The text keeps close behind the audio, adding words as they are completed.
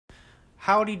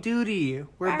Howdy doody,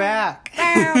 we're back.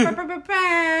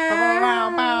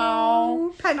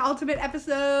 Penultimate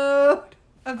episode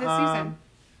of this season.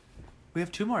 We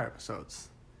have 2 more episodes.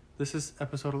 This is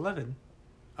episode 11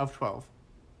 of 12.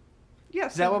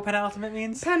 Yes. Is that what penultimate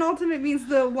means? Penultimate means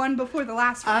the one before the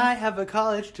last one. I have a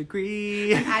college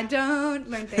degree. And I don't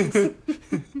learn things.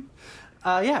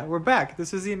 Yeah, we're back.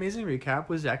 This is the Amazing Recap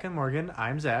with Zach and Morgan.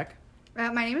 I'm Zach.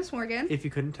 My name is Morgan. If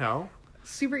you couldn't tell.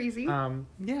 Super easy. Yeah,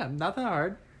 not that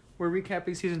hard. We're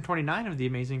recapping season 29 of The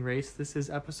Amazing Race. This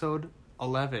is episode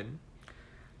 11.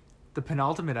 The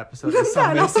penultimate episode, as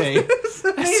some may say.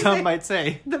 As some might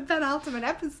say. The penultimate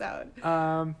episode.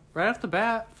 Right off the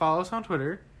bat, follow us on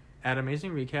Twitter at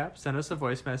Amazing Recap. Send us a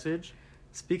voice message.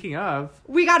 Speaking of,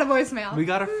 we got a voicemail. We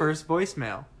got a first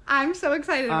voicemail. I'm so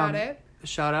excited about it.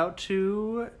 Shout out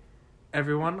to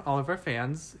everyone, all of our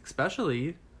fans,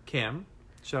 especially Kim.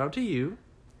 Shout out to you.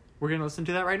 We're going to listen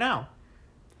to that right now.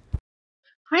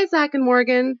 Hi, Zach and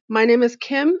Morgan. My name is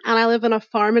Kim, and I live on a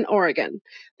farm in Oregon.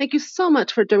 Thank you so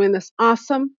much for doing this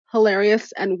awesome,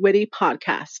 hilarious, and witty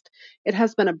podcast. It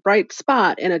has been a bright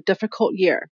spot in a difficult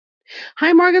year.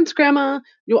 Hi, Morgan's grandma.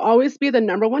 You'll always be the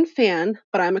 #1 fan,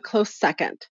 but I'm a close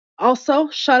second.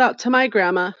 Also, shout out to my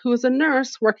grandma, who is a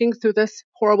nurse working through this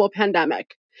horrible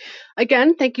pandemic.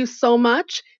 Again, thank you so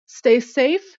much. Stay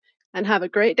safe, and have a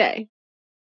great day.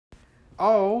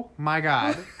 Oh my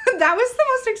god. That was the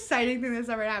most exciting thing that's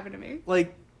ever happened to me.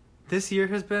 Like, this year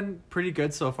has been pretty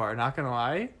good so far, not gonna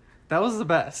lie. That was the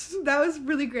best. That was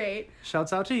really great.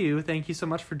 Shouts out to you. Thank you so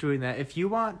much for doing that. If you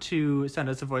want to send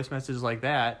us a voice message like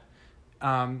that,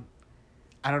 I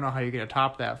don't know how you're gonna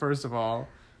top that, first of all.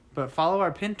 But follow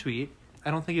our pin tweet. I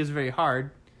don't think it was very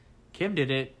hard. Kim did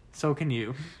it, so can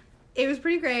you. It was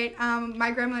pretty great.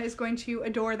 My grandma is going to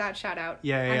adore that shout out.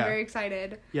 Yeah. I'm very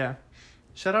excited. Yeah.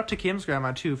 Shout out to Kim's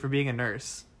grandma, too, for being a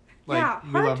nurse. Like, yeah,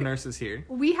 we love nurses here.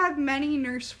 We have many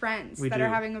nurse friends that are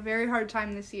having a very hard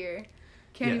time this year.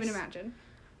 Can't even imagine.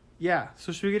 Yeah,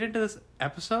 so should we get into this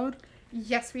episode?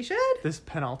 Yes, we should. This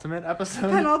penultimate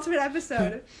episode? Penultimate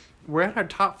episode. We're at our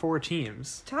top 4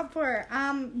 teams. Top 4.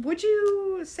 Would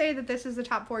you say that this is the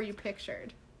top 4 you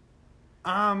pictured?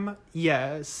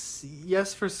 Yes.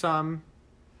 Yes for some.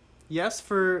 Yes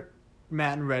for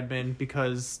Matt and Redmond,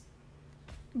 because...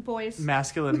 Boys.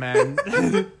 Masculine men.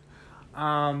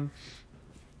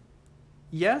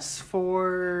 Yes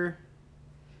for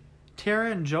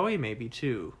Tara and Joey, maybe,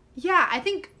 too. Yeah, I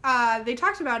think they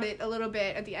talked about it a little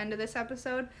bit at the end of this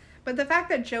episode, but the fact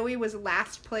that Joey was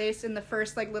last place in the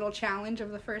first, like, little challenge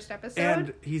of the first episode.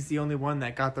 And he's the only one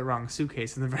that got the wrong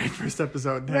suitcase in the very first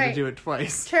episode and had to do it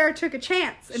twice. Tara took a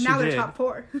chance, and now they're top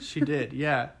 4. She did,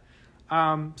 yeah.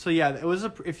 So yeah, it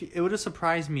would have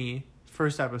surprised me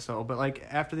first episode, but like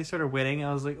after they started winning,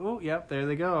 I was like, oh, yep, there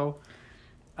they go.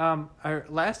 Our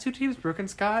last 2 teams, Brooke and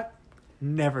Scott,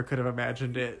 never could have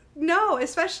imagined it. No,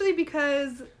 especially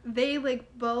because they,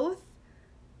 like, both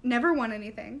never won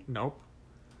anything. Nope.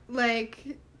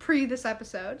 Like, pre this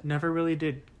episode. Never really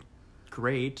did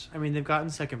great. I mean, they've gotten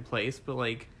second place, but,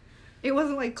 like... It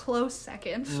wasn't, like, close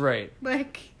second. Right.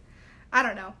 Like, I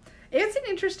don't know. This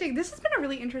has been a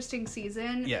really interesting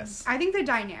season. Yes. I think the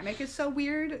dynamic is so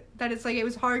weird that it's, like, it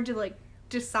was hard to, like,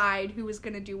 decide who was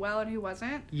going to do well and who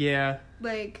wasn't. Yeah.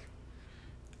 Like...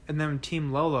 And then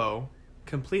Team Lolo,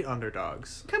 complete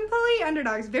underdogs. Complete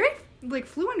underdogs. Very, like,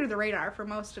 flew under the radar for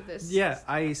most of this. Yeah,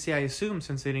 I assumed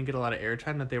since they didn't get a lot of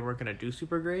airtime that they weren't going to do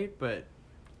super great, but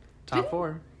top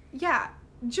 4. Yeah,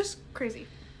 just crazy.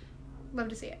 Love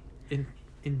to see it.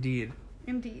 Indeed.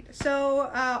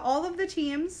 So, all of the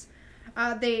teams,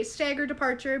 they stagger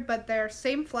departure, but they're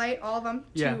same flight, all of them,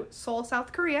 to Seoul,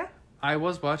 South Korea. I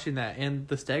was watching that, and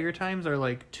the stagger times are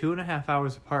like 2.5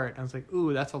 hours apart. I was like,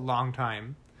 ooh, that's a long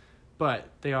time. But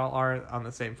they all are on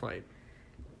the same flight.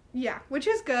 Yeah, which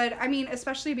is good. I mean,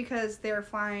 especially because they were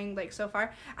flying, like, so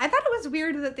far. I thought it was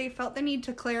weird that they felt the need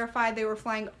to clarify they were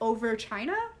flying over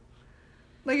China.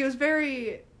 Like, it was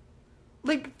very...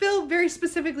 Like, Phil very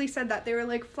specifically said that. They were,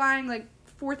 like, flying, like,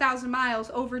 4,000 miles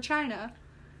over China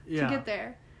to get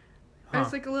there. Huh. I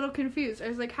was, like, a little confused. I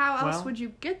was like, how else would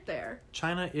you get there?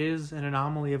 China is an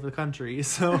anomaly of the country,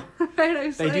 so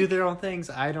right, they do their own things.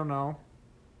 I don't know.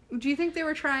 Do you think they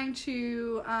were trying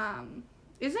to,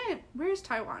 where's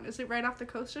Taiwan? Is it right off the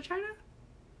coast of China?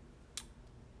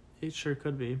 It sure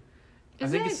could be. I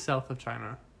think it's south of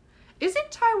China.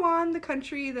 Isn't Taiwan the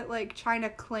country that, like, China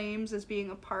claims as being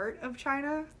a part of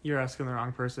China? You're asking the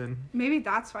wrong person. Maybe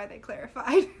that's why they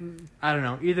clarified. I don't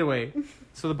know. Either way.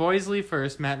 So the boys leave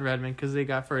first, Matt and Redmond, because they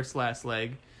got first last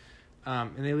leg.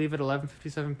 And they leave at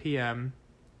 11:57 p.m.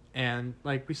 And,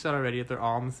 like we said already, they're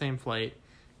all on the same flight.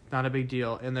 Not a big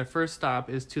deal. And their first stop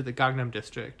is to the Gangnam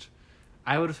District.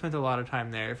 I would have spent a lot of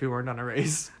time there if we weren't on a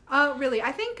race. Oh, really?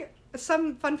 I think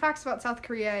some fun facts about South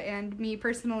Korea and me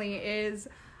personally is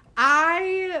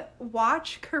I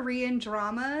watch Korean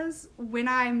dramas when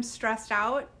I'm stressed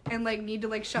out and, like, need to,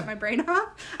 like, shut my brain off.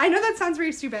 I know that sounds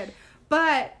very stupid,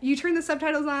 but you turn the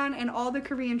subtitles on and all the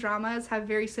Korean dramas have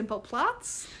very simple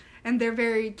plots and they're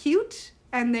very cute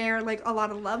and they're, like, a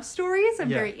lot of love stories. I'm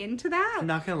very into that. I'm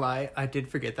not gonna lie, I did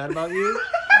forget that about you.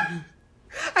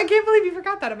 I can't believe you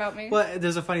forgot that about me. Well,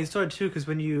 there's a funny story, too, because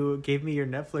when you gave me your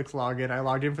Netflix login, I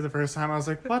logged in for the first time. I was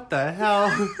like, what the hell?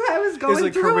 I was going it was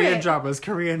like through Korean it. dramas,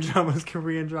 Korean dramas,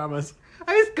 Korean dramas.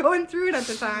 I was going through it at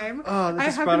the time. Oh, that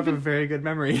just brought up a very good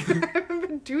memory. I haven't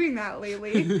been doing that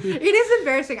lately. It is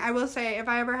embarrassing. I will say, if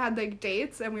I ever had, like,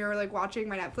 dates and we were, like, watching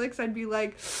my Netflix, I'd be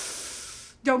like,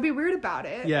 don't be weird about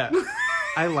it. Yeah.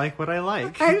 I like what I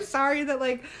like. I'm sorry that,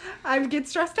 like, I get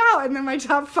stressed out and then my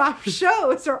top 5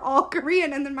 shows are all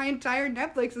Korean and then my entire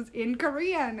Netflix is in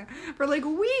Korean for, like,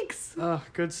 weeks. Oh,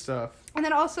 good stuff. And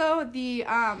then also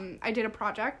I did a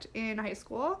project in high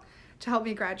school to help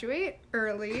me graduate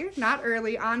early. Not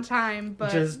early, on time,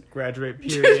 but... Just graduate,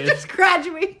 period. just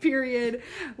graduate, period.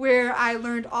 Where I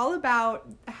learned all about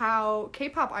how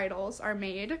K-pop idols are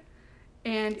made.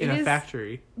 And in a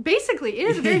factory. Basically, it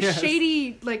is a very Yes.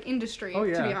 shady, like, industry, Oh,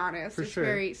 yeah, to be honest. for It's sure.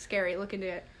 very scary. Look into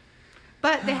it.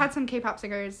 But they had some K-pop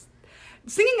singers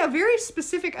singing a very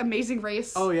specific Amazing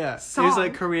Race Oh, yeah. song. It was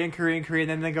like Korean, Korean, Korean,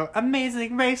 then they go,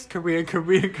 Amazing Race, Korean,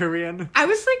 Korean, Korean. I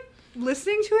was, like,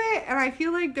 listening to it, and I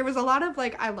feel like there was a lot of,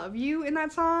 like, I love you in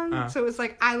that song. So it was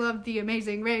like, I love the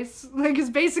Amazing Race. Like,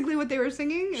 is basically what they were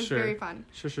singing. It was very fun.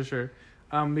 Sure.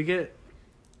 We get...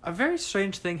 A very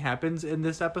strange thing happens in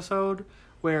this episode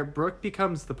where Brooke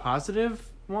becomes the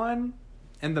positive one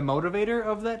and the motivator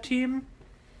of that team.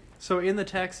 So in the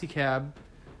taxi cab,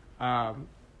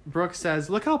 Brooke says,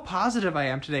 look how positive I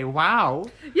am today. Wow.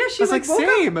 Yeah, she That's like like, woke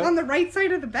same. up on the right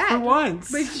side of the bed. For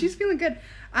once. Like, she's feeling good.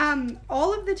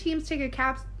 All of the teams take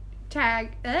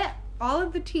all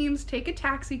of the teams take a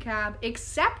taxi cab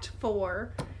except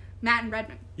for Matt and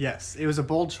Redmond. Yes, it was a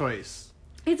bold choice.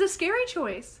 It's a scary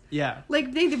choice. Yeah.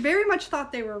 Like, they very much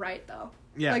thought they were right, though.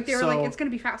 Yeah. Like, they were like, it's going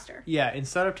to be faster. Yeah,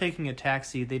 instead of taking a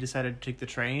taxi, they decided to take the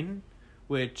train,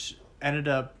 which ended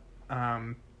up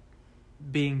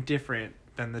being different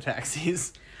than the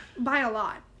taxis. By a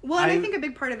lot. Well, and I think a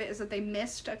big part of it is that they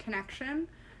missed a connection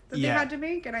that they had to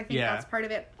make, and I think that's part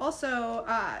of it. Also,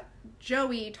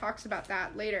 Joey talks about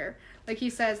that later. Like,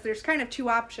 he says there's kind of 2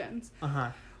 options.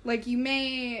 Like, you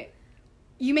may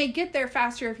get there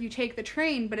faster if you take the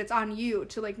train, but it's on you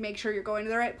to, like, make sure you're going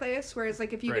to the right place. Whereas,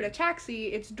 like, if you get a taxi,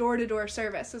 it's door-to-door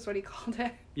service is what he called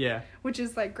it. Yeah. Which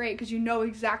is, like, great because you know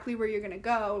exactly where you're going to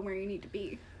go and where you need to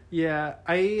be. Yeah,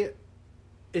 it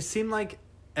seemed like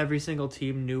every single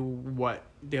team knew what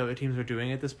the other teams were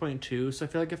doing at this point, too. So I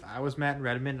feel like if I was Matt and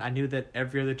Redmond, I knew that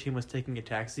every other team was taking a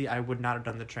taxi, I would not have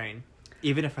done the train.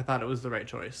 Even if I thought it was the right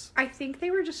choice. I think they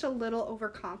were just a little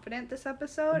overconfident this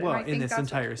episode. Well, and I think in this that's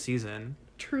entire season.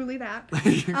 Truly that.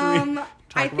 I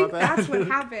I think that's what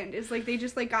happened, is, like, they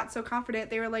just, like, got so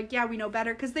confident. They were like, yeah, we know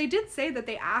better. Because they did say that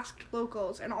they asked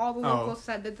locals, and all the locals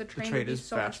said that the train would be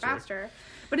so much faster.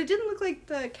 But it didn't look like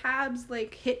the cabs,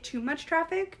 like, hit too much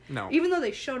traffic. No. Even though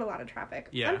they showed a lot of traffic.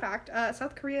 Yeah. Fun fact,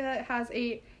 South Korea has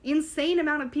a insane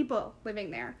amount of people living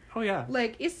there. Oh, yeah.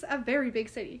 Like, it's a very big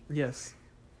city. Yes.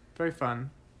 Very fun.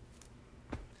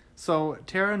 So,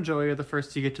 Tara and Joey are the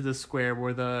first to get to the square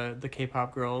where the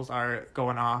K-pop girls are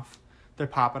going off. They're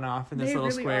popping off in this little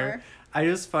really square. I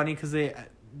just funny because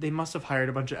they must have hired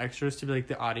a bunch of extras to be, like,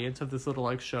 the audience of this little,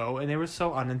 like, show. And they were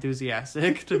so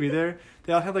unenthusiastic to be there.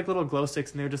 They all had, like, little glow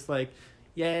sticks and they were just like,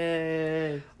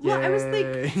 yay. Well, yay. I was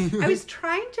like, I was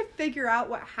trying to figure out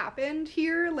what happened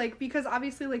here, like, because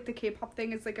obviously, like, the K-pop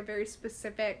thing is, like, a very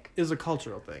specific... It was a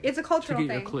cultural thing. It's a cultural thing.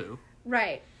 To thing. get your clue.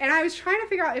 Right. And I was trying to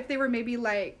figure out if they were maybe,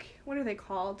 like, what are they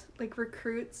called? Like,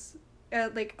 recruits?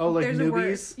 Like, oh, like there's newbies? A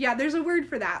word. Yeah, there's a word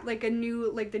for that. Like, the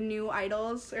new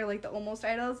idols, or, like, the almost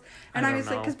idols. And I was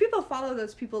like, because people follow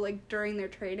those people, like, during their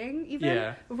training,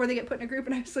 even, before they get put in a group.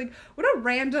 And I was like, what a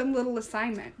random little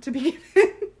assignment to begin.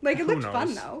 Like, it looked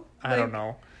fun, though. I don't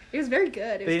know. It was very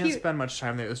good. It they was didn't cute. spend much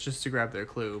time there. It was just to grab their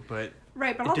clue, but...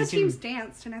 Right, but all the teams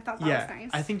danced, and I thought that was nice.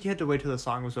 I think you had to wait till the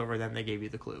song was over, then they gave you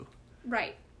the clue.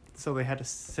 Right. So they had to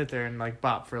sit there and, like,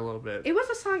 bop for a little bit. It was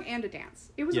a song and a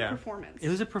dance. It was a performance. It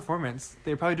was a performance.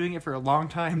 They were probably doing it for a long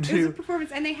time, too. It was a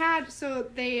performance. And they had,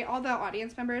 all the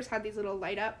audience members had these little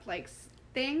light up, like,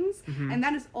 things. Mm-hmm. And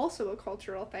that is also a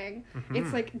cultural thing. Mm-hmm.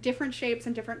 It's, like, different shapes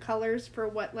and different colors for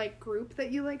what, like, group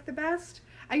that you like the best.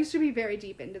 I used to be very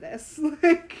deep into this.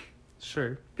 Like...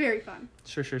 Sure. Very fun.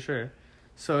 Sure.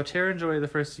 So Tara and Joey are the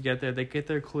first to get there. They get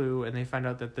their clue, and they find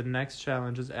out that the next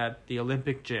challenge is at the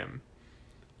Olympic Gym,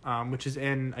 which is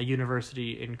in a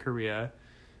university in Korea,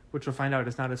 which we'll find out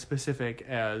is not as specific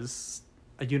as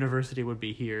a university would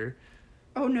be here.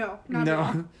 Oh, no. Not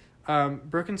at all.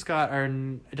 Brooke and Scott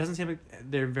it doesn't seem like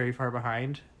they're very far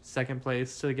behind, second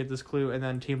place to get this clue, and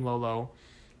then Team Lolo.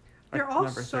 They're all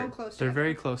so close. They're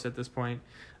very close at this point.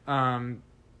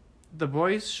 The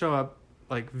boys show up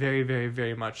like very, very,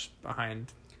 very much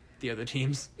behind the other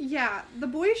teams. Yeah, the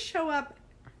boys show up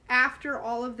after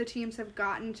all of the teams have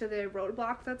gotten to the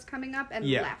roadblock that's coming up and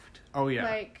left. Oh,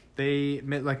 yeah.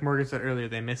 Like Morgan said earlier,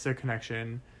 they missed their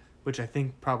connection, which I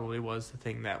think probably was the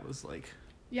thing that was like...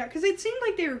 Yeah, because it seemed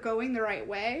like they were going the right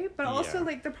way, but also,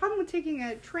 like, the problem with taking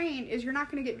a train is you're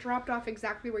not going to get dropped off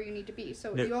exactly where you need to be,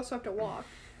 so you also have to walk.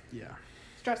 Yeah.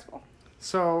 Stressful.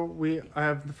 So, I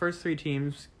have the first three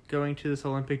teams going to this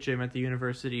Olympic gym at the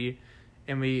university,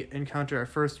 and we encounter our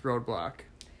first roadblock.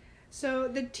 So,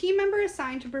 the team member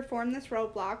assigned to perform this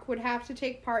roadblock would have to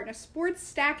take part in a sports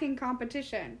stacking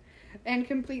competition and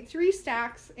complete 3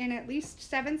 stacks in at least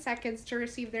 7 seconds to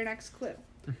receive their next clue.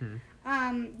 Mm-hmm.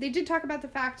 They did talk about the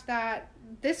fact that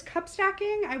this cup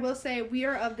stacking, I will say, we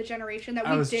are of the generation that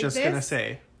we did this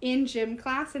in gym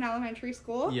class in elementary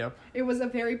school. Yep. It was a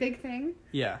very big thing.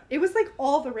 Yeah. It was like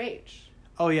all the rage.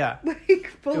 Oh, yeah.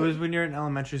 Like, fully. It was when you're in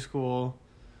elementary school,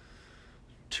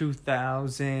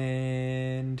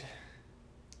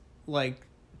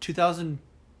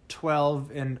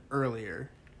 2012 and earlier.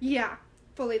 Yeah,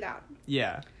 fully that.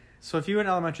 Yeah. So if you were in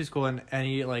elementary school in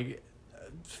any,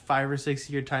 5 or 6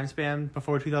 year time span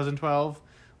before 2012,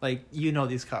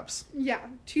 these cups. Yeah,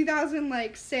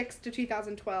 2006 to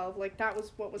 2012, that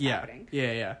was what was happening.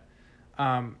 Yeah.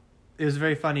 It was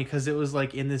very funny because it was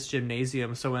in this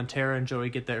gymnasium. So when Tara and Joey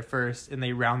get there first and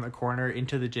they round the corner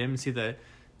into the gym, see there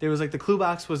was the clue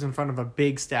box was in front of a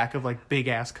big stack of big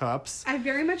ass cups. I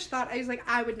very much thought, I was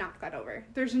I would knock that over.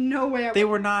 There's no way They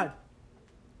were not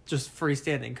just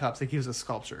freestanding cups. He was a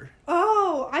sculpture.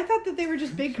 Oh, I thought that they were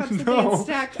just big cups that they had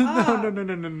stacked up.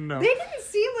 No. They didn't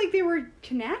seem like they were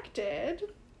connected.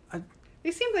 They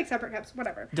seemed like separate cups.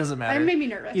 Whatever. Doesn't matter. It made me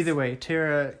nervous. Either way,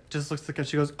 Tara just looks at the cups.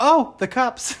 She goes, "Oh, the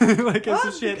cups!" As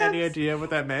if she had any idea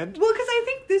what that meant. Well, because I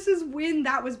think this is when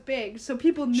that was big, so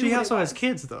people knew. She also has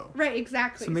kids, though. Right,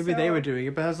 exactly. So maybe they were doing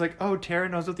it, but I was like, "Oh, Tara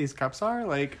knows what these cups are."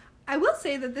 I will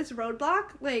say that this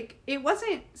roadblock, it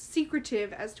wasn't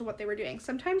secretive as to what they were doing.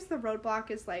 Sometimes the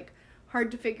roadblock is hard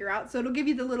to figure out, so it'll give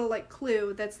you the little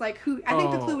clue that's who. I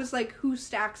think the clue is who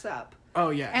stacks up. Oh,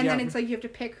 yeah. And then it's you have to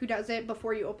pick who does it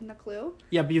before you open the clue.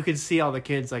 Yeah, but you could see all the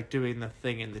kids doing the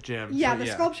thing in the gym. Yeah, so, the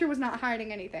sculpture was not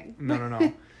hiding anything.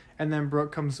 No. And then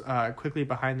Brooke comes quickly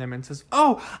behind them and says,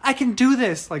 "Oh, I can do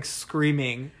this!"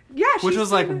 Screaming. Yeah, which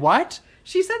was what?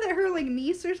 She said that her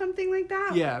niece or something like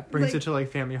that. Yeah, brings it to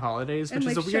family holidays, which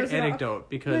is a weird anecdote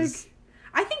because.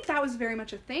 I think that was very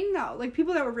much a thing though.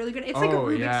 People that were really good. It's a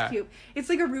Rubik's Cube. It's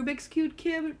a Rubik's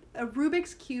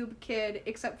Cube kid,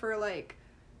 except for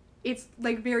it's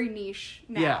very niche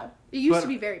now. Yeah, it used to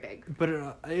be very big.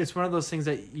 But it's one of those things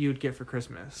that you'd get for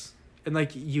Christmas. And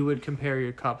you would compare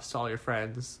your cups to all your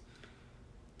friends.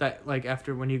 That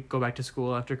after when you go back to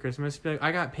school after Christmas, you'd be like,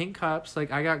 I got pink cups, I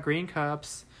got green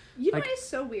cups. You know what is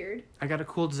so weird? I got a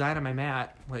cool design on my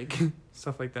mat.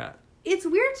 Stuff like that. It's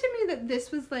weird to me that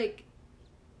this was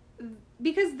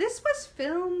because this was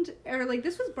filmed or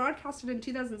this was broadcasted in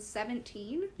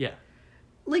 2017. Yeah.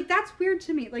 That's weird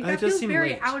to me. That feels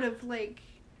very out of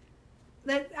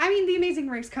that. I mean, The Amazing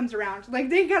Race comes around.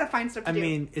 They gotta find stuff to do. I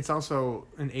mean, it's also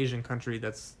an Asian country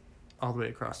that's all the way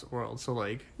across the world. So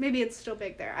maybe it's still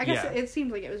big there. I guess it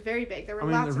seemed like it was very big. There were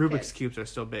lots of the Rubik's kids. Cubes are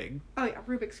still big. Oh yeah,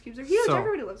 Rubik's Cubes are huge.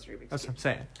 Everybody loves Rubik's That's Cubes.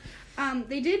 what I'm saying.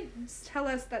 They did tell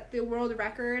us that the world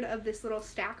record of this little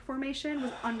stack formation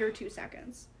was under 2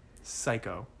 seconds.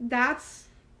 Psycho. That's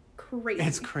crazy.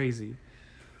 It's crazy.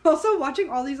 Also, watching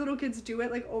all these little kids do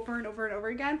it over and over and over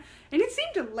again, and it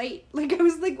seemed late. I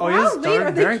was like, "Oh, wow, it's late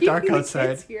are they very dark keeping outside." The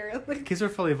kids here? Kids are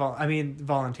fully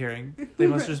volunteering. They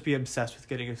must just be obsessed with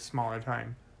getting a smaller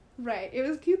time. Right. It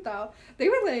was cute though. They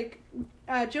were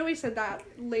Joey said that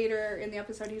later in the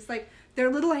episode. He's like,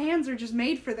 their little hands are just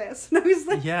made for this, and I was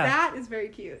like, that is very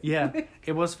cute. Yeah,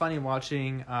 it was funny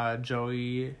watching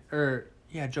Joey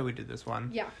did this one.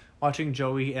 Yeah. Watching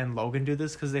Joey and Logan do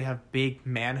this because they have big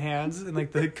man hands and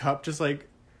the cup just they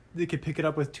could pick it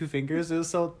up with 2 fingers. It was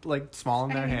so small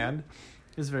in their hand.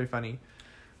 It was very funny.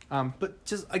 But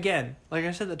just again, like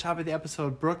I said at the top of the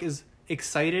episode, Brooke is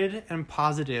excited and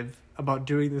positive about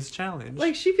doing this challenge.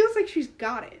 Like, she feels like she's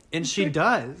got it. And she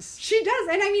does. She does.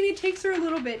 And, I mean, it takes her a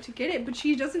little bit to get it, but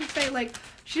she doesn't say, like,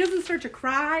 she doesn't start to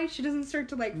cry. She doesn't start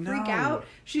to, like, freak out.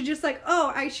 She's just like,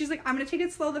 she's like, I'm going to take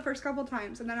it slow the first couple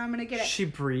times, and then I'm going to get it. She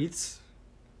breathes.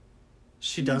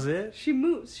 She does it. She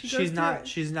moves. She's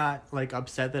not, like,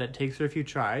 upset that it takes her a few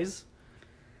tries.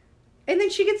 And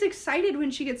then she gets excited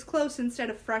when she gets close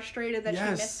instead of frustrated that she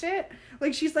missed it.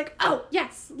 Like, she's like, oh,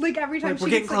 yes. Like, every time she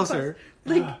gets closer.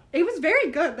 Like, it was very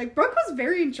good. Like, Brooke was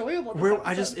very enjoyable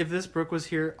if this Brooke was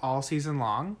here all season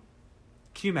long,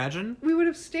 can you imagine? We would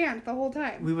have stand the whole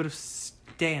time. We would have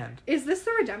stand. Is this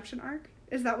the redemption arc?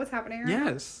 Is that what's happening right now?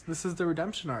 Yes, this is the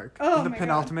redemption arc. Oh, the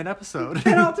penultimate episode.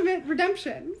 Penultimate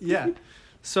redemption. Yeah.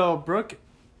 So, Brooke,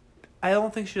 I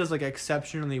don't think she does, like,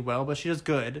 exceptionally well, but she does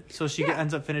good. So she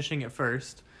ends up finishing it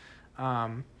first.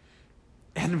 And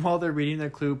while they're reading their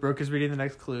clue, Brooke is reading the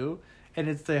next clue. And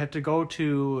they have to go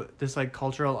to this, like,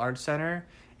 cultural arts center.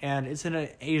 And it's in an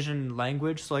Asian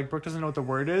language. So, like, Brooke doesn't know what the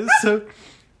word is. So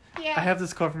yeah. I have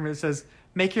this quote from her that says,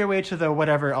 make your way to the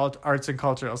whatever arts and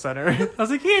cultural center. I was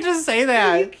like, you can't just say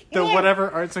that. The whatever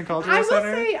arts and cultural center. I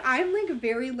will say, I'm, like,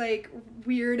 very, like,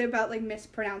 weird about, like,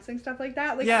 mispronouncing stuff like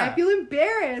that. Like, I feel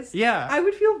embarrassed. Yeah. I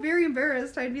would feel very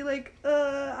embarrassed. I'd be like,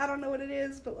 I don't know what it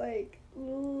is, but, like,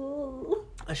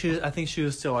 I think she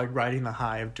was still, like, riding the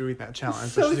high of doing that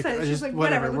challenge. So excited. She's like,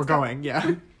 whatever, we're going.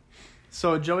 Yeah.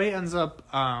 So Joey ends up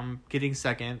getting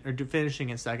second, or finishing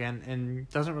in second, and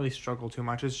doesn't really struggle too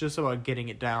much. It's just about getting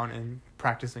it down and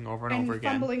practicing over and over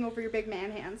again. And fumbling over your big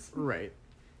man hands. Right.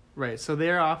 So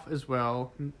they're off as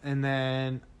well. And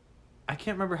then I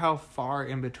can't remember how far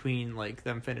in between, like,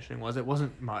 them finishing was. It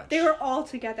wasn't much. They were all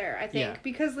together, I think.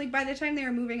 Because, like, by the time they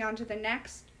were moving on to the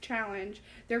next challenge,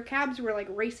 their cabs were, like,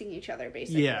 racing each other,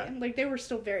 basically. Yeah. Like, they were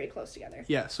still very close together.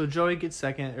 Yeah, so Joey gets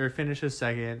second, or finishes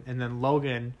second, and then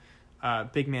Logan...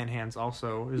 Big Man Hands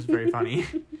also is very funny.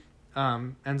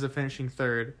 Ends up finishing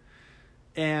third.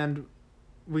 And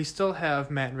we still have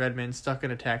Matt and Redmond stuck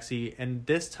in a taxi, and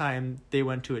this time they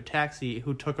went to a taxi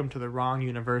who took them to the wrong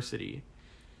university.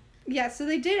 Yeah, so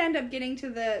they did end up getting to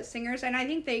the singers, and I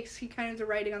think they see kind of the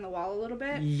writing on the wall a little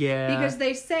bit. Yeah. Because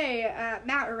they say,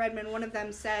 Matt or Redmond, one of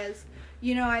them says,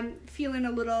 you know, I'm feeling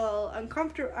a little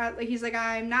uncomfortable. He's like,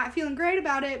 I'm not feeling great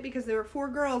about it because there were 4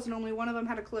 girls and only one of them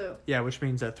had a clue. Yeah, which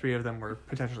means that 3 of them were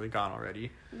potentially gone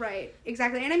already. Right,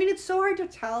 exactly. And I mean, it's so hard to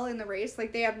tell in the race.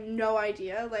 Like, they have no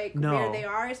idea, where they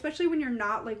are, especially when you're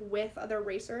not, like, with other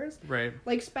racers. Right.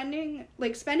 Like, spending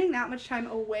that much time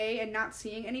away and not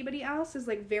seeing anybody else is,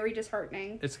 like, very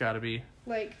disheartening. It's gotta be.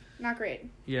 Like, not great.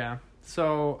 Yeah.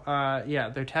 So,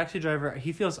 their taxi driver,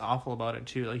 he feels awful about it,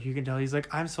 too. Like, you can tell he's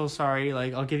like, I'm so sorry.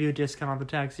 Like, I'll give you a discount on the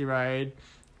taxi ride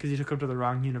because you took him to the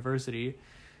wrong university.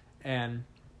 And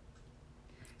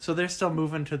so they're still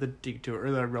moving to the detour, or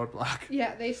the roadblock.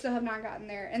 Yeah, they still have not gotten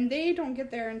there. And they don't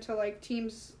get there until, like,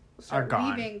 teams start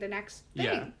leaving the next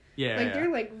thing. Yeah. Like,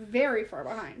 they're, like, very far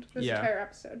behind this entire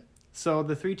episode. So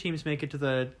the 3 teams make it to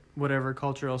the whatever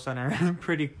cultural center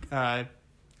pretty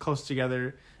close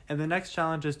together. And the next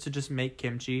challenge is to just make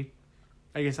kimchi.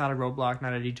 I guess not a roadblock,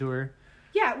 not a detour.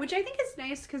 Yeah, which I think is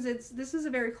nice because this is a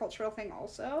very cultural thing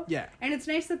also. Yeah. And it's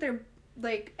nice that they're,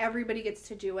 like, everybody gets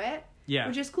to do it. Yeah.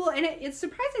 Which is cool. And it's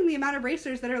surprising the amount of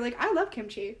racers that are like, I love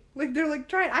kimchi. Like, they're like,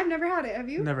 try it. I've never had it. Have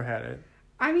you? Never had it.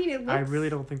 I mean, it looks... I really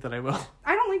don't think that I will.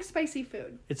 I don't like spicy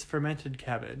food. It's fermented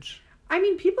cabbage. I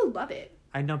mean, people love it.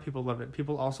 I know people love it.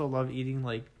 People also love eating,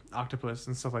 like, octopus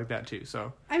and stuff like that, too,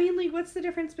 so... I mean, like, what's the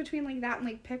difference between, like, that and,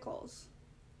 like, pickles?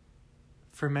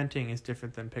 Fermenting is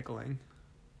different than pickling.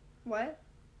 What?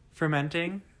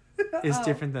 Fermenting is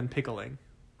different than pickling.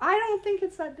 I don't think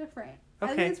it's that different.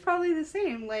 Okay. I think it's probably the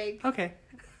same, like... Okay.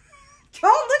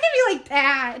 Don't look at me like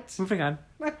that! Moving on.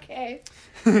 Okay.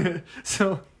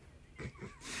 So...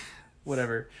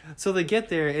 Whatever. So they get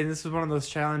there, and this is one of those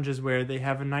challenges where they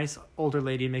have a nice older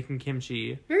lady making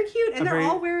kimchi. Very cute, and they're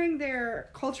all wearing their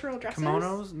cultural dresses.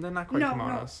 Kimonos? They're not quite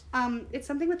kimonos. No. It's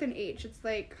something with an H. It's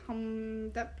like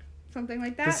something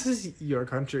like that. This is your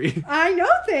country. I know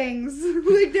things.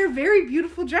 Like, they're very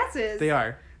beautiful dresses. They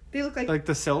are. They look like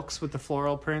the silks with the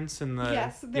floral prints and the...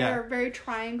 Yes, they're very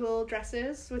triangle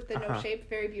dresses with the no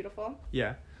shape. Very beautiful.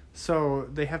 Yeah. So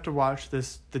they have to watch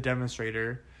the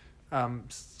demonstrator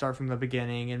start from the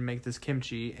beginning and make this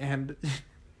kimchi. And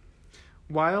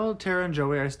while Tara and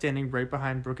Joey are standing right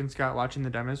behind Brooke and Scott watching the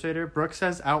demonstrator, Brooke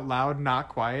says out loud, not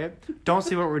quiet, "Don't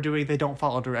see what we're doing. They don't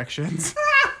follow directions."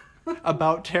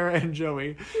 About Tara and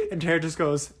Joey. And Tara just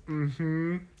goes,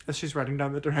 mm-hmm, as she's writing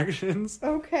down the directions.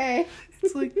 Okay.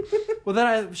 It's like, well,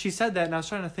 then she said that, and I was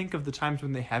trying to think of the times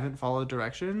when they haven't followed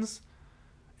directions.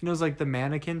 And it was like the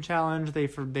mannequin challenge. They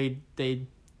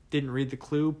didn't read the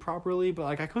clue properly, but,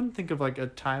 like, I couldn't think of, like, a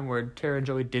time where Tara and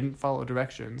Joey didn't follow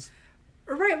directions.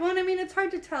 Right, well, and I mean, it's hard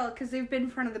to tell because they've been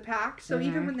in front of the pack, so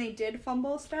even when they did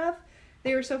fumble stuff,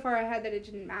 they were so far ahead that it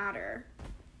didn't matter.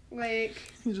 Like...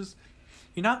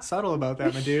 You're not subtle about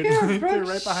that, my dude. Yeah, bro, They're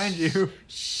right behind you.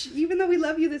 Shh, even though we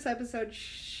love you this episode,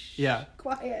 shh. Yeah.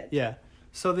 Quiet. Yeah.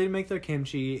 So they make their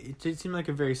kimchi. It did seem like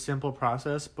a very simple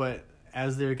process, but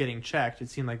as they were getting checked, it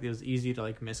seemed like it was easy to,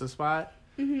 like, miss a spot.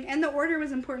 Mm-hmm. And the order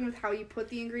was important with how you put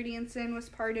the ingredients in was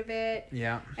part of it.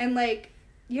 Yeah. And, like,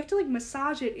 you have to, like,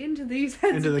 massage it into these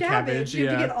heads of cabbage. You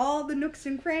have to get all the nooks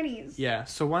and crannies. Yeah.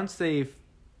 So once they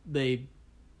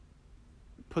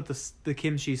put the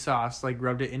kimchi sauce, like,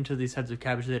 rubbed it into these heads of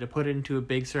cabbage, they had to put it into a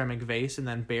big ceramic vase and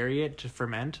then bury it to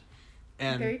ferment.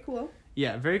 And very cool.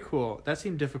 Yeah, very cool. That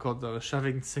seemed difficult, though,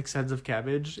 shoving 6 heads of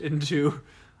cabbage into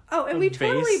Oh, and we vase.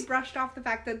 Totally brushed off the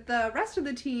fact that the rest of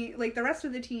the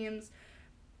teams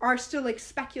are still, like,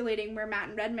 speculating where Matt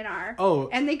and Redmond are. Oh.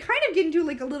 And they kind of get into,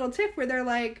 like, a little tiff where they're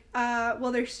like,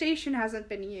 well, their station hasn't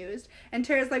been used. And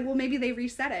Tara's like, well, maybe they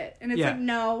reset it. And it's like,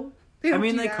 no. They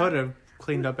could have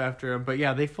cleaned up after him, but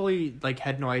yeah, they fully, like,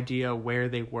 had no idea where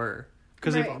they were.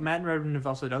 Because Matt and Redmond have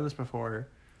also done this before,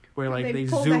 where, like, they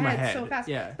zoom ahead so fast.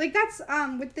 Yeah. Like, that's,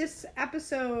 with this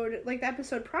episode, like, the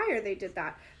episode prior, they did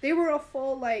that. They were a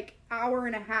full, like, hour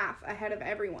and a half ahead of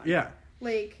everyone. Yeah.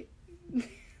 Like...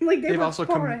 Like, they've also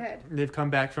they've come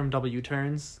back from double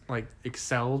U-turns, like,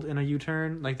 excelled in a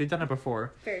U-turn. Like, they've done it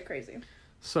before. Very crazy.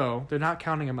 So, they're not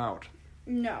counting them out.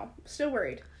 No. Still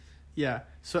worried. Yeah.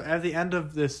 So, at the end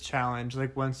of this challenge,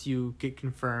 like, once you get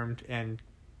confirmed and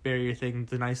bury your thing,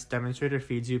 the nice demonstrator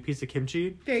feeds you a piece of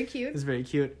kimchi. Very cute. It's very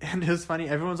cute. And it was funny.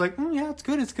 Everyone's like, yeah, it's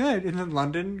good. And then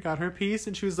London got her piece,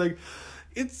 and she was like...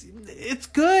 It's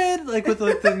good, like, with,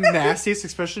 like, the nastiest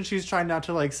expression. She was trying not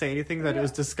to, like, say anything that it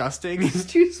was disgusting. It's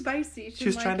too spicy. She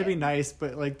was trying to be nice,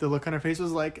 but, like, the look on her face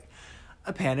was like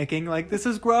panicking, like, this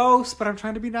is gross, but I'm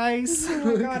trying to be nice.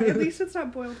 Oh my god, at least it's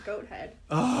not boiled goat head.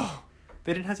 Oh,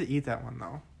 they didn't have to eat that one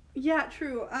though. Yeah,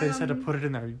 true. They just had to put it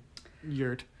in their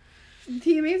yurt.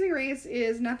 The Amazing Race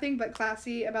is nothing but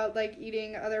classy about, like,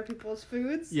 eating other people's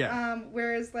foods. Yeah.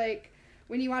 Whereas, like,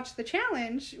 when you watch The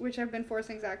Challenge, which I've been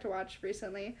forcing Zach to watch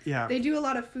recently, they do a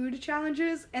lot of food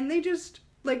challenges, and they just,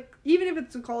 like, even if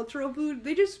it's a cultural food,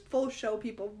 they just full show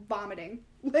people vomiting.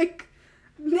 Like,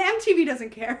 the MTV doesn't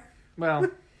care. Well,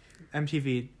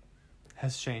 MTV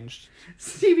has changed.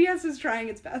 CBS is trying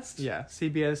its best. Yeah,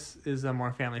 CBS is a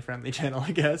more family-friendly channel,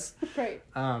 I guess. Right.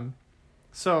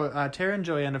 So, Tara and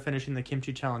Joey end up finishing the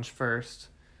kimchi challenge first,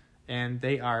 and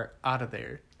they are out of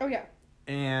there. Oh, yeah.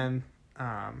 And,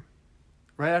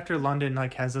 right after London,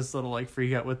 like, has this little, like,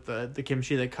 freak out with the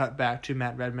kimchi, they cut back to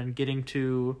Matt Redmond getting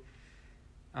to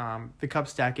the cup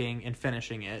stacking and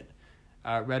finishing it.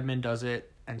 Redmond does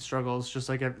it and struggles just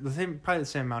like probably the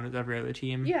same amount as every other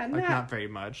team. Yeah, like, not very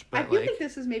much, but I feel like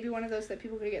this is maybe one of those that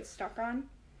people could get stuck on.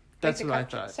 That's like what I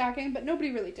thought. Stacking, but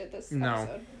nobody really did this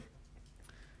episode.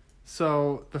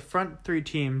 So the front 3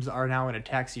 teams are now in a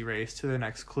taxi race to the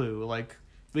next clue. Like,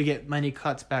 we get many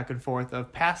cuts back and forth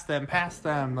of pass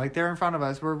them, like, they're in front of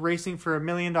us, we're racing for $1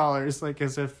 million, like,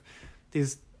 as if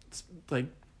these, like,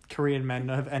 Korean men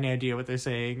don't have any idea what they're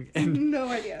saying. And no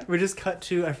idea. We just cut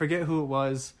to, I forget who it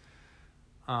was,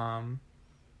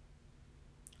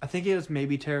 I think it was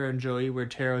maybe Tara and Joey, where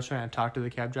Tara was trying to talk to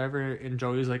the cab driver, and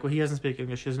Joey was like, well, he doesn't speak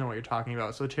English, he doesn't know what you're talking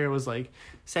about. So Tara was like,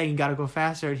 saying you gotta go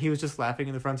faster, and he was just laughing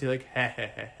in the front seat, like, heh heh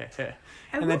heh heh heh.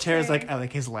 And then Tara's like, I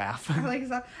like his laugh. I like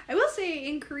his laugh. I will say,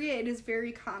 in Korea, it is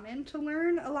very common to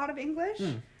learn a lot of English.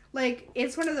 Like,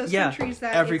 it's one of those countries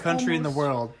that... every country in the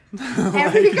world.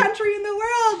 Every country in the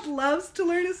world loves to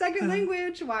learn a second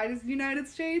language. Why does the United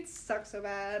States suck so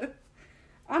bad?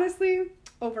 Honestly,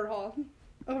 overhaul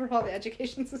the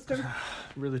education system.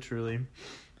 Really, truly.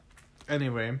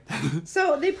 Anyway.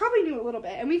 So, they probably knew a little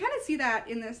bit. And we kind of see that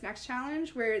in this next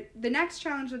challenge, where the next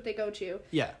challenge that they go to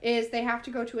is they have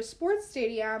to go to a sports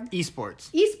stadium.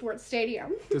 Esports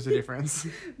stadium. There's a difference.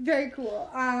 Very cool.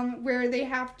 Where they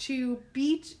have to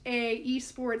beat a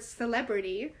esports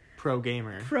celebrity. Pro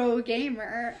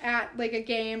gamer at, like, a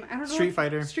game. I don't know. Street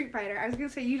Fighter. I was going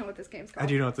to say, you know what this game's called. I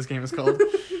do know what this game is called.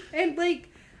 And, like,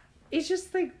 it's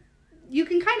just, like, you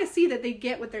can kind of see that they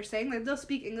get what they're saying. Like, they'll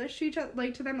speak English to each other,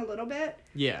 like, to them a little bit.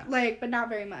 Yeah. Like, but not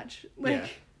very much. Like, yeah.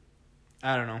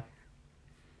 I don't know.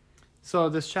 So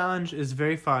this challenge is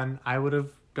very fun. I would have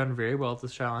done very well at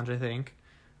this challenge, I think.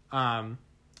 I would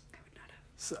not have.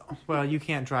 So, well, you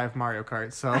can't drive Mario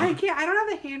Kart, so... I can't. I don't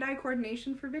have the hand-eye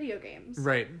coordination for video games.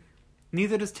 Right.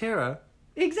 Neither does Tara.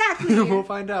 Exactly. We'll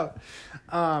find out.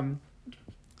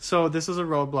 So this is a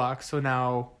roadblock, so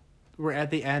now we're at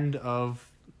the end of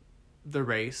the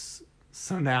race.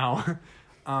 So now,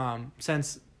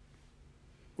 since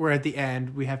we're at the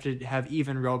end, we have to have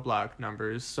even roadblock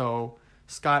numbers. So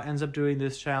Scott ends up doing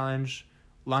this challenge,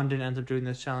 London ends up doing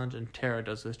this challenge, and Tara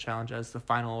does this challenge as the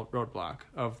final roadblock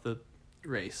of the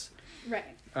race. Right.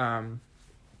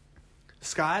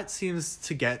 Scott seems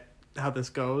to get how this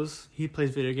goes. He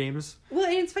plays video games. Well,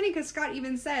 and it's funny because Scott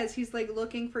even says he's like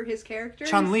looking for his character.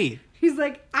 Chun-Li. He's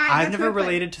like, I've never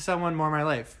related to someone more in my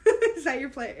life. Is that your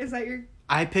play? Is that your...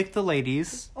 I pick the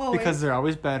ladies because they're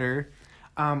always better.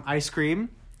 Ice cream.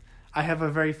 I have a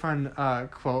very fun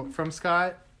quote from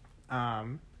Scott.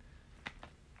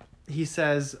 He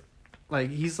says, like,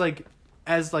 he's like,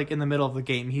 as like in the middle of the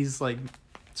game, he's like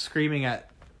screaming at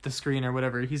the screen or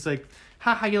whatever. He's like,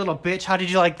 "Ha, you little bitch! How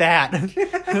did you like that?"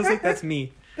 I was like, "That's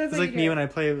me." It's like me when I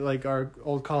play like our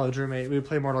old college roommate. We would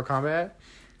play Mortal Kombat.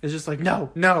 It's just like,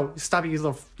 no, stop you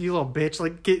little bitch!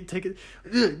 Like, take it,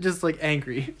 just like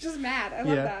angry, just mad. I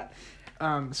love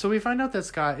that. So we find out that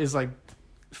Scott is like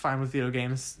fine with video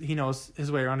games. He knows his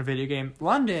way around a video game.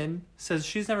 London says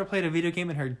she's never played a video game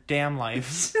in her damn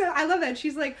life. I love that.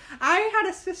 She's like, I had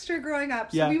a sister growing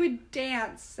up, so we would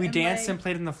dance. We danced and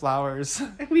played in the flowers.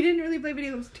 We didn't really play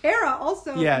video games. Tara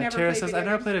also never Tara played says, I've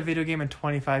never played a video game in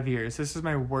 25 years. This is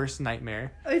my worst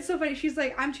nightmare. It's so funny. She's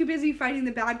like, I'm too busy fighting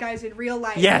the bad guys in real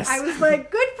life. Yes. I was like,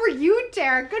 good for you,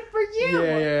 Tara. Good for you.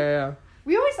 Yeah.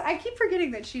 I keep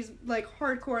forgetting that she's like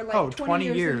hardcore, like 20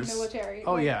 years in the military.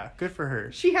 Oh, yeah. Good for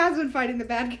her. She has been fighting the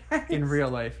bad guys. In real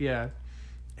life, yeah.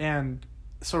 And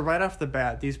so right off the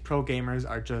bat, these pro gamers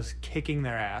are just kicking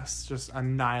their ass, just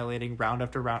annihilating round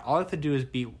after round. All I have to do is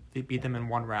beat them in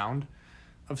one round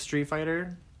of Street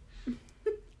Fighter.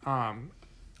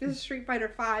 This is Street Fighter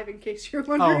 5, in case you're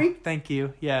wondering. Oh, thank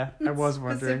you. Yeah, I was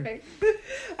wondering.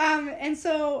 And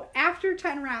so after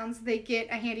 10 rounds, they get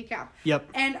a handicap. Yep.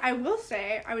 And I will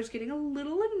say, I was getting a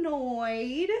little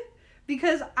annoyed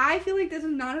because I feel like this is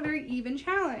not a very even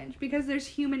challenge because there's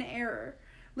human error.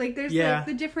 Like, there's like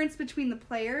the difference between the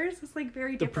players is like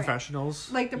very different. The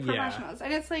professionals. Like the professionals.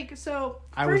 And it's like, so.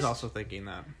 I was also thinking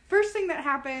that. First thing that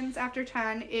happens after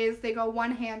 10 is they go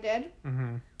one-handed.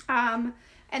 Mm-hmm.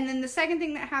 And then the second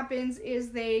thing that happens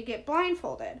is they get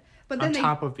blindfolded. But then on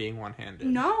top of being one-handed.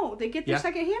 No, they get their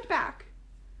second hand back.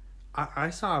 I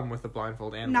saw him with a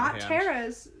blindfold and not one hand.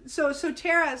 Tara's. So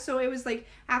Tara, so it was like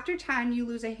after 10 you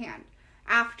lose a hand.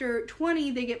 After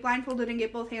 20 they get blindfolded and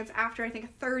get both hands. After I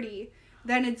think 30,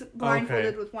 then it's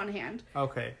blindfolded with one hand.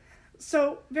 Okay.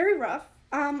 So very rough.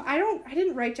 I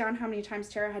didn't write down how many times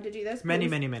Tara had to do this. Many.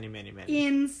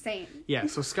 Insane. Yeah,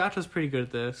 so Scott was pretty good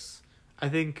at this. I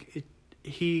think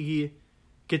he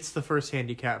gets the first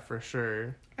handicap for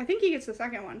sure. I think he gets the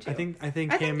second one too. I think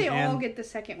they all get the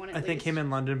second one at least. I think him and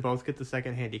London both get the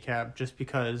second handicap just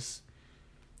because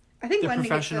I think London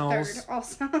gets the third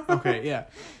also. Okay, yeah.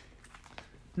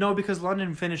 No, because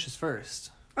London finishes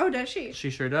first. Oh, does she? She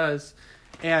sure does.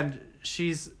 And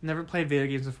she's never played video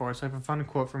games before, so I have a fun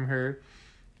quote from her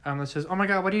that says, "Oh my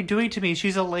god, what are you doing to me?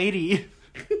 She's a lady."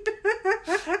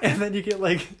 And then you get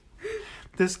like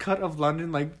this cut of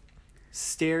London like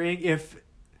staring. If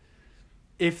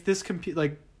this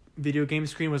video game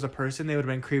screen was a person, they would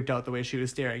have been creeped out the way she was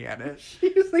staring at it. She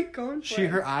was like going for it.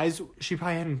 Her eyes, she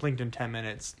probably hadn't blinked in 10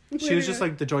 minutes. She was just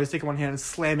like the joystick in one hand and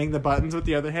slamming the buttons with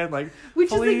the other hand, like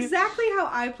which is exactly how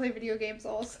I play video games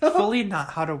also. Fully not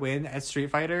how to win at Street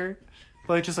Fighter,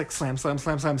 but like just like slam,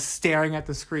 staring at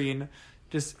the screen.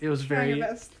 Just it was very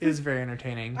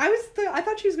entertaining. I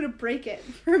thought she was gonna break it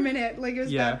for a minute. Like it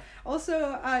was bad.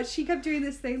 Also, she kept doing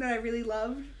this thing that I really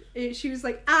loved. She was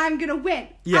like, "I'm gonna win.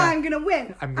 Yeah. I'm gonna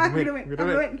win. I'm gonna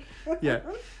win." Yeah,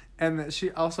 and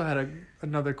she also had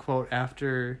another quote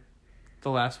after the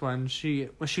last one.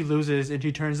 When she loses and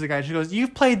she turns to the guy, she goes,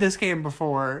 "You've played this game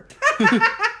before."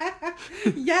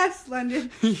 Yes,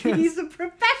 London. Yes. He's a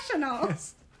professional.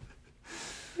 Yes.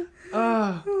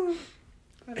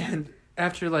 And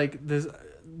after like this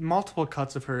multiple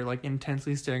cuts of her like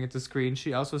intensely staring at the screen,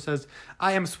 she also says,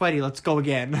 "I am sweaty. Let's go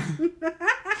again."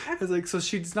 It's like, so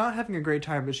she's not having a great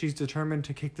time, but she's determined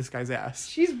to kick this guy's ass.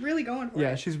 She's really going for it.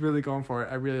 Yeah, she's really going for it.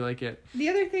 I really like it. The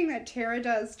other thing that Tara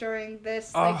does during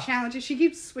this challenge is she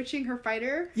keeps switching her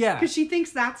fighter. Yeah. Because she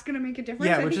thinks that's going to make a difference.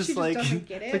 Yeah, I which think is she like, just doesn't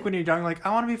get it. like when you're young, like,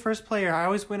 I want to be first player. I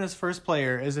always win as first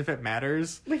player, as if it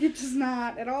matters. Like, it does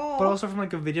not at all. But also from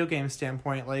like a video game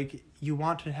standpoint, like, you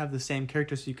want to have the same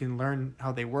character so you can learn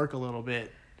how they work a little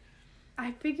bit.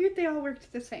 I figured they all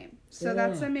worked the same. So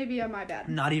that's maybe my bad.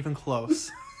 Not even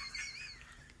close.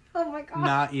 Oh my god.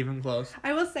 Not even close.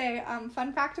 I will say,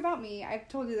 fun fact about me, I've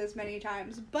told you this many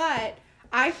times, but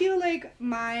I feel like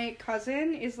my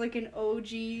cousin is like an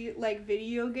OG like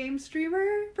video game streamer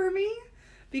for me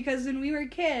because when we were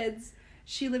kids,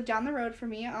 she lived down the road from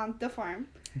me on the farm.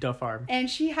 The farm. And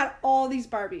she had all these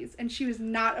Barbies, and she was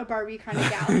not a Barbie kind of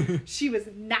gal. She was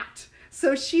not.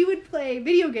 So she would play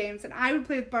video games, and I would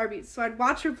play with Barbies. So I'd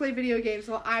watch her play video games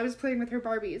while I was playing with her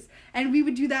Barbies. And we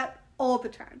would do that all the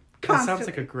time. Constantly. That sounds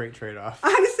like a great trade-off.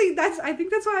 Honestly, I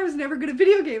think that's why I was never good at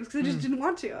video games, because I just didn't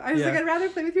want to. I was like, I'd rather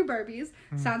play with your Barbies.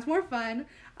 Sounds more fun.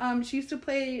 She used to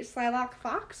play Slylock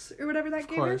Fox, or whatever that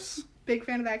game is. Big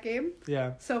fan of that game.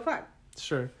 Yeah. So fun.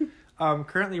 Sure.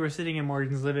 Currently, we're sitting in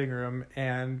Morgan's living room,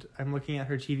 and I'm looking at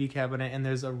her TV cabinet, and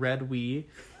there's a red Wii.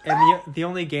 And the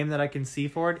only game that I can see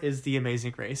for it is The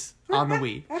Amazing Race on the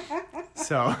Wii.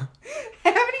 So I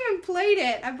haven't even played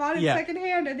it. I bought it Yeah.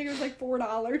 secondhand. I think it was like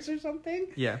 $4 or something.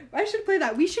 yeah, I should play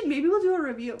that. Maybe we'll do a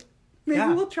review. Maybe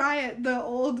Yeah. we'll try it. The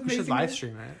old we should Amazing live Race.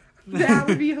 stream it. That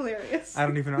would be hilarious. I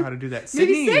don't even know how to do that.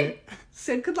 Maybe Sydney!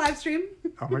 Sid could live stream.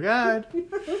 Oh my god.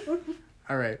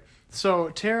 All right. So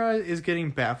Tara is getting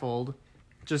baffled.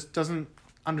 Just doesn't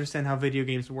understand how video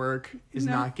games work. Is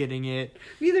No. not getting it.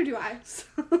 Neither do I. So.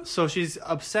 So she's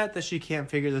upset that she can't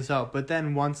figure this out. But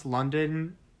then once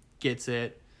London gets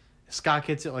it, Scott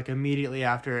gets it like immediately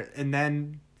after it, and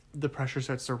then the pressure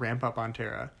starts to ramp up on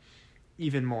Tara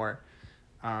even more.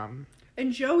 And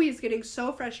Joey's getting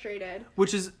so frustrated.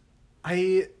 Which is,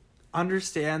 I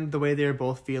understand the way they were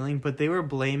both feeling, but they were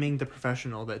blaming the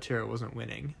professional that Tara wasn't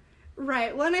winning.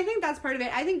 Right. Well, and I think that's part of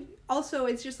it. I think also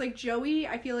it's just like Joey,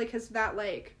 I feel like has that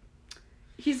like,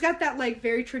 he's got that like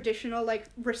very traditional like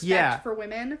respect for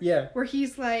women. Yeah. Where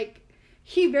he's like,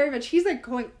 he's like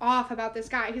going off about this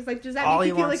guy. He's like, does that make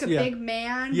you feel like a big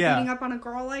man beating up on a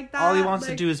girl like that? All he wants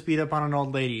to do is beat up on an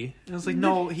old lady. And it's like,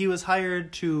 no, he was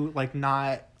hired to like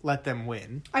not let them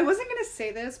win. I wasn't going to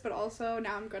say this, but also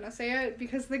now I'm going to say it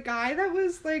because the guy that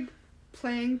was like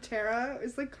playing Tara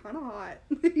is like kind of hot.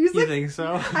 You like, think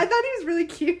so? I thought he was really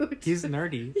cute. He's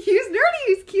nerdy. He was nerdy.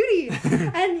 He was cutie.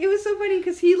 And it was so funny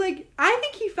because he like, I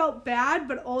think he felt bad,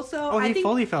 but also he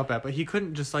fully felt bad, but he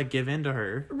couldn't just like give in to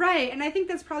her. Right. And I think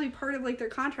that's probably part of like their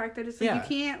contract that it's like you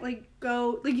can't like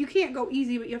go, like you can't go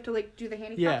easy, but you have to like do the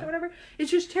handicap or whatever. It's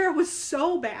just Tara was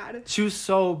so bad. She was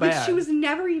so bad. Like she was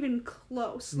never even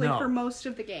close, like No. for most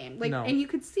of the game. Like, No. and you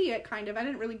could see it kind of. I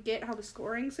didn't really get how the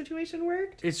scoring situation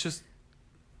worked. It's just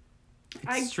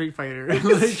Street Fighter.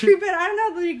 Street Fighter. I don't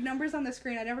know the like, numbers on the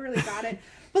screen. I never really got it.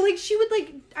 But like she would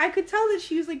like, I could tell that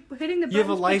she was like hitting the buttons, You have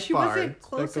a life but she bar wasn't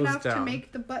close that goes enough to down.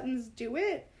 make the buttons do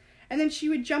it. And then she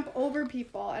would jump over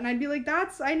people, and I'd be like,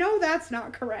 I know that's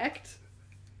not correct.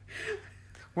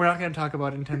 We're not going to talk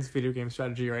about intense video game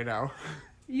strategy right now.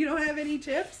 You don't have any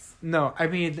tips? No, I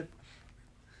mean,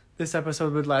 this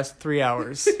episode would last 3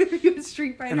 hours. You have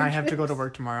Street Fighter And I have to go to tips?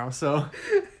 work tomorrow, so.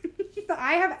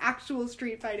 I have actual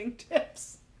street fighting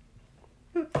tips.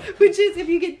 Which is, if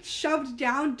you get shoved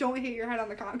down, don't hit your head on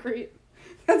the concrete.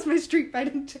 That's my street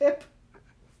fighting tip.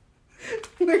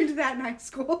 Learned that in high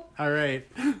school. All right.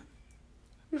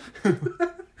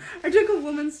 I took a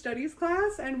women's studies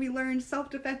class, and we learned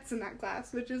self-defense in that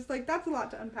class, which is, like, that's a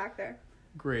lot to unpack there.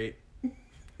 Great.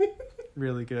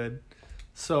 Really good.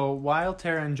 So while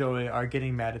Tara and Joey are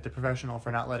getting mad at the professional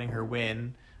for not letting her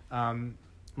win,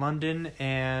 London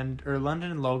and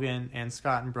Logan and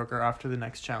Scott and Brooke are off to the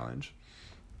next challenge.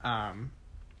 I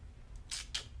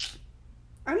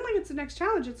don't think it's the next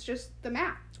challenge, it's just the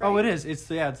map. Right? Oh, it is. It's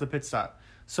the pit stop.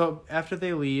 So after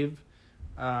they leave,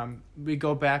 we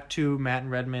go back to Matt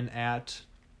and Redmond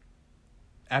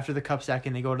after the cup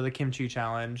stacking. They go to the kimchi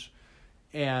challenge,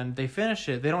 and they finish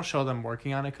it. They don't show them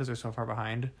working on it because they're so far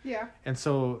behind. Yeah. And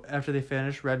so after they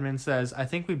finish, Redmond says, "I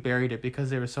think we buried it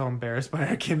because they were so embarrassed by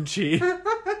our kimchi," I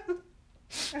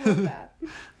love that.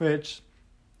 which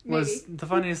was Maybe. the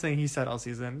funniest thing he said all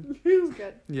season. It was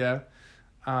good. Yeah.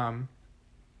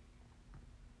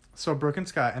 So Brooke and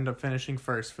Scott end up finishing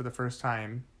first for the first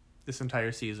time this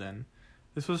entire season.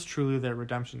 This was truly their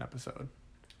redemption episode.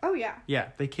 Oh, yeah. Yeah,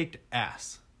 they kicked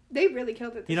ass. They really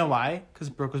killed it. You know why? Because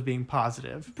Brooke was being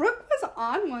positive. Brooke was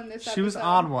on one this episode. She was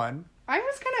on one. I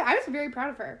was very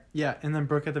proud of her. Yeah, and then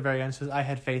Brooke at the very end says, "I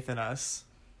had faith in us."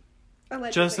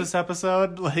 Allegedly. Just this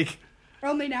episode, like...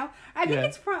 Only now. I think Yeah.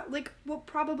 it's what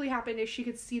probably happened is she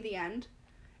could see the end.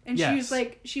 And Yes. she's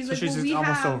like, well, we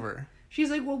almost have... over. She's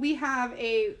like, well, we have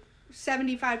a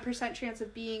 75% chance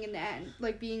of being in the end,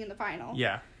 like being in the final.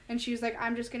 Yeah. And she's like,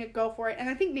 I'm just going to go for it. And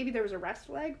I think maybe there was a rest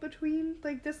leg between,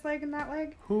 like, this leg and that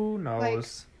leg. Who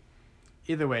knows?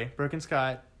 Either way, Brooke and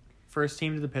Scott, first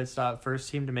team to the pit stop, first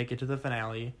team to make it to the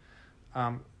finale.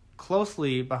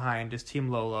 Closely behind is Team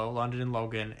Lolo, London and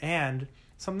Logan. And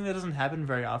something that doesn't happen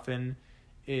very often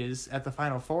is at the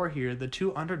Final Four here, the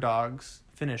two underdogs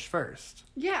finish first.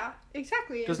 Yeah,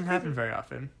 exactly. Doesn't happen very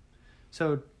often.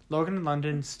 So Logan and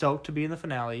London stoked to be in the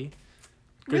finale.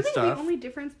 Good really, stuff. the only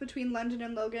difference between London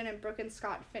and Logan and Brooke and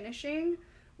Scott finishing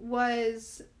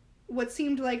was what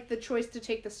seemed like the choice to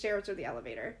take the stairs or the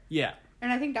elevator. Yeah.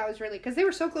 And I think that was really... Because they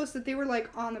were so close that they were, like,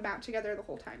 on the map together the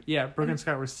whole time. Yeah, Brooke and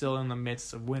Scott were still in the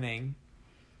midst of winning.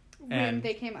 When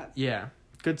they came up. Yeah,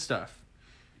 good stuff.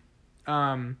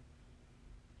 So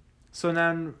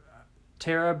then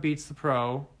Tara beats the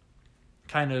pro,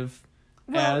 kind of,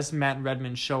 as Matt and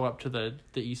Redmond show up to the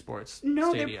esports No,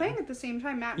 stadium. they're playing at the same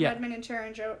time. Matt, Redmond, and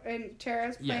Tara and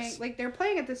Tara's playing. Yes. Like, they're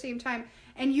playing at the same time.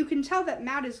 And you can tell that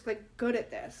Matt is, like, good at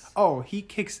this. Oh, he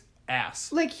kicks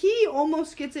ass. Like, he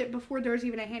almost gets it before there's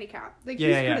even a handicap. Like, he's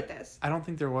good at this. I don't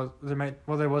think there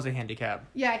was a handicap.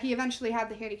 Yeah, he eventually had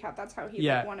the handicap. That's how he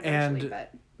won eventually.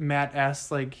 But Matt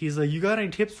asks, like, he's like, you got any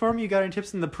tips for me? You got any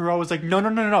tips? And the pro was like,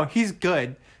 no, he's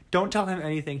good. Don't tell him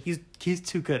anything. He's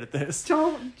too good at this.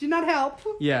 do not help.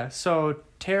 Yeah, so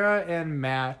Tara and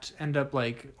Matt end up,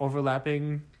 like,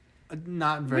 overlapping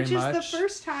not very much. Which is the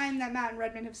first time that Matt and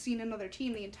Redmond have seen another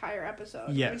team the entire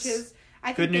episode. Yes. Which is, I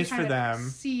think good news they kind for of them.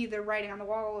 see the writing on the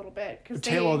wall a little bit.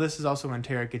 Well, this is also when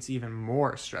Tara gets even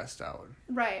more stressed out.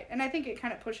 Right, and I think it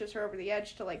kind of pushes her over the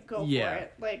edge to, like, go for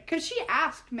it. Like, because she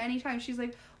asked many times, she's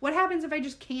like, what happens if I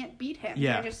just can't beat him?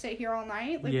 Yeah. Can I just sit here all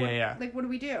night? Like, Like, what do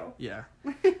we do? Yeah.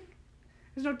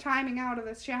 There's no timing out of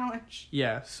this challenge.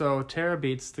 Yeah, so Tara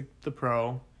beats the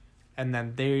pro, and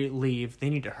then they leave. They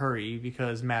need to hurry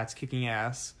because Matt's kicking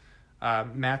ass.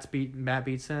 Matt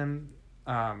beats him,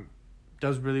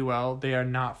 does really well. They are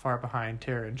not far behind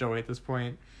Tara and Joey at this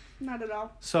point. Not at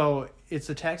all. So it's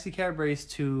a taxi cab race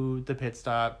to the pit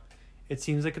stop. It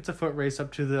seems like it's a foot race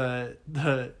up to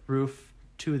the roof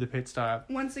to the pit stop.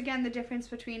 Once again, the difference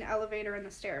between elevator and the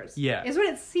stairs. Yeah. Is what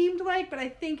it seemed like, but I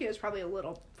think it was probably a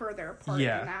little further apart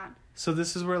than that. So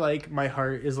this is where, like, my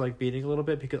heart is, like, beating a little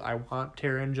bit because I want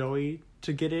Tara and Joey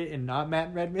to get it and not Matt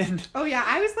and Redmond. Oh yeah,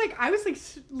 I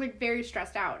was very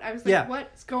stressed out. I was like,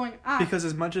 what's going on? Because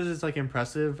as much as it's, like,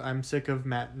 impressive, I'm sick of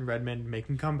Matt and Redmond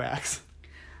making comebacks.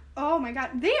 Oh my god,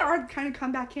 they are kind of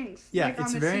comeback kings. Yeah, like,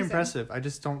 it's very impressive. I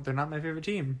just don't. They're not my favorite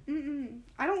team.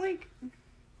 I don't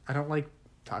like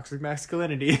toxic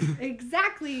masculinity.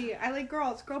 Exactly. I like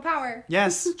girls. Girl power.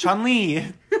 Yes, Chun-Li.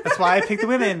 That's why I picked the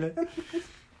women.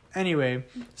 Anyway,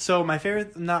 so my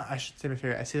favorite... I should say my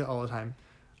favorite. I say it all the time.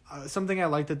 Something I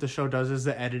like that the show does is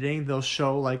the editing. They'll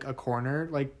show, like, a corner,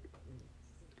 like,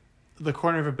 the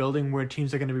corner of a building where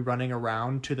teams are going to be running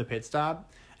around to the pit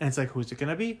stop. And it's like, who's it going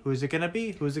to be? Who's it going to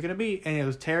be? Who's it going to be? And it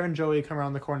was Tara and Joey come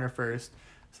around the corner first.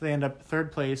 So they end up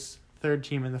third place, third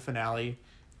team in the finale,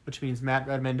 which means Matt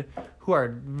Redmond, who are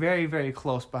very, very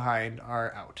close behind,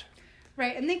 are out.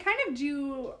 Right, and they kind of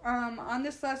do, on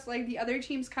this last leg, the other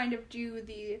teams kind of do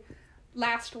the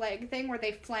last leg thing where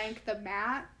they flank the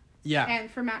mat. Yeah. And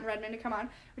for Matt and Redmond to come on,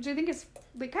 which I think is,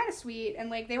 like, kind of sweet.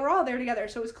 And, like, they were all there together,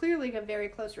 so it was clearly, like, a very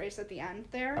close race at the end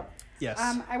there. Yes.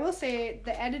 I will say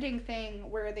the editing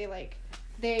thing where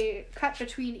they cut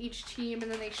between each team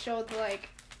and then they showed,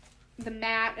 the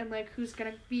mat and, like, who's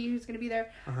gonna be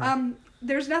there. Uh-huh.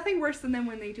 There's nothing worse than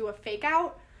when they do a fake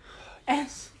out. And,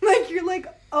 like, you're like,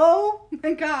 oh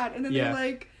my god. And then they're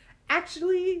like,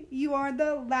 actually, you are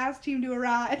the last team to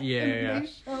arrive. Yeah, and they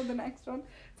show the next one.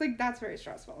 It's like, that's very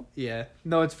stressful. Yeah.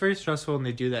 No, it's very stressful when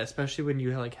they do that, especially when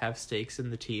you, like, have stakes in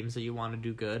the teams that you want to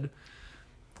do good.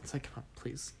 It's like, come on,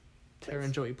 please. Tara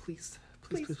and Joey, please.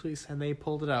 Please. And they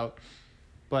pulled it out.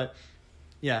 But,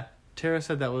 yeah, Tara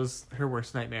said that was her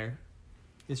worst nightmare,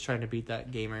 is trying to beat that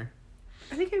gamer.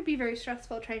 I think it would be very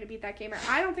stressful trying to beat that gamer.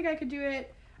 I don't think I could do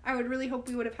it. I would really hope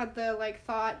we would have had the, like,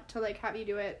 thought to, like, have you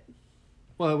do it.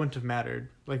 Well, it wouldn't have mattered.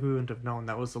 Like, we wouldn't have known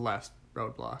that was the last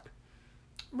roadblock.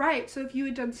 Right, so if you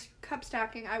had done cup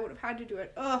stacking, I would have had to do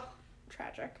it. Ugh,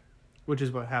 tragic. Which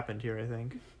is what happened here, I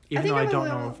think. Even though I don't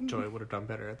know if Joy would have done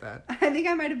better at that. I think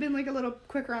I might have been, like, a little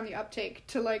quicker on the uptake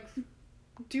to, like,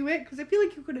 do it. Because I feel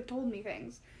like you could have told me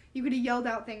things. You could have yelled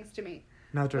out things to me.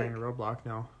 Not during a roadblock,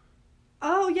 no.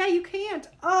 Oh, yeah, you can't.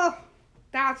 Oh,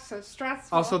 that's so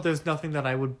stressful. Also, there's nothing that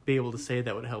I would be able to say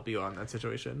that would help you on that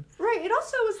situation. Right, it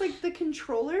also was, like, the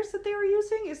controllers that they were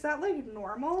using. Is that, like,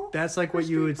 normal? That's, like, what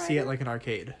you would see at, like, an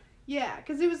arcade. Yeah,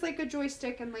 because it was, like, a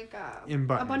joystick and, like, a bunch of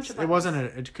buttons. It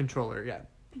wasn't a controller, yeah.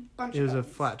 It was a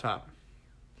flat top.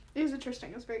 It was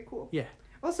interesting. It was very cool. Yeah.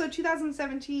 Also,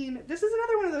 2017, this is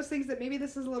another one of those things that maybe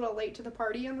this is a little late to the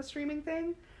party on the streaming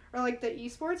thing. Or, like, the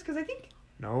esports, because I think...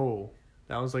 No.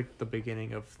 That was, like, the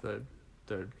beginning of the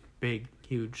big,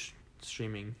 huge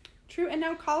streaming. True, and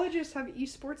now colleges have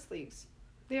esports leagues.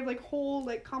 They have, like, whole,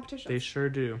 like, competitions. They sure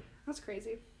do. That's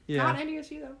crazy. Yeah. Not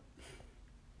NDSU, though.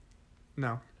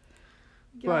 No.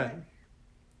 Get but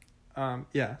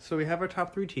Yeah, so we have our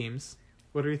top 3 teams.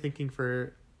 What are you thinking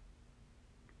for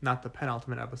not the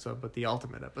penultimate episode, but the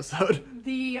ultimate episode?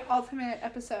 The ultimate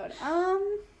episode.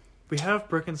 We have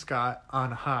Brooke and Scott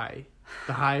on high.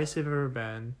 The highest they've ever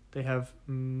been. They have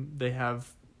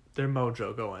their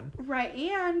mojo going. Right,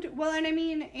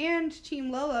 and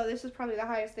Team Lolo, this is probably the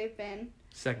highest they've been.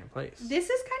 2nd place. This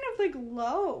is kind of like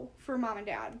low for Mom and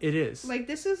Dad. It is. Like,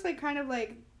 this is like kind of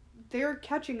like they're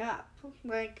catching up.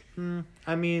 Like,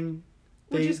 I mean,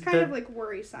 which is kind of like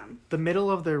worrisome. The middle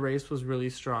of their race was really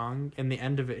strong, and the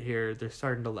end of it here, they're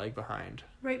starting to lag behind.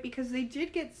 Right, because they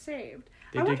did get saved.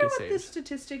 I wonder what the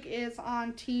statistic is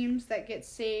on teams that get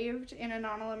saved in a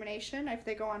non-elimination if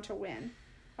they go on to win.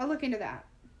 I'll look into that.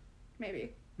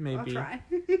 Maybe. I'll try.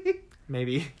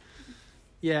 Maybe.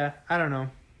 Yeah, I don't know.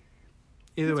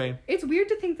 Either way. It's weird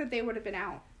to think that they would have been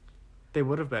out. They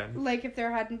would have been. Like, if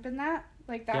there hadn't been that.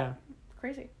 Like, that. Yeah.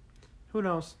 Crazy. Who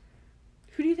knows?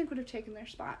 Who do you think would have taken their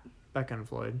spot? Becca and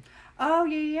Floyd. Oh,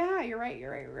 yeah. You're right.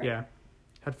 Yeah.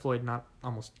 Had Floyd not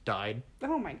almost died.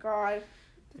 Oh, my God.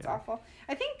 That's awful.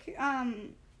 I think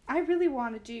I really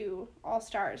want to do All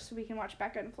Stars so we can watch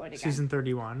Becca and Floyd again. Season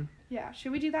 31. Yeah.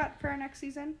 Should we do that for our next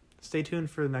season? Stay tuned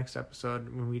for the next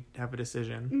episode when we have a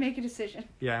decision. Make a decision.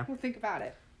 Yeah. We'll think about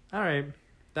it. All right.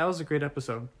 That was a great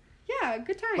episode. Yeah,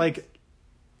 good times. Like,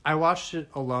 I watched it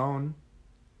alone,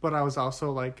 but I was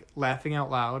also, like, laughing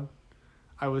out loud.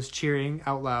 I was cheering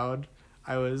out loud.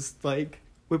 I was, like,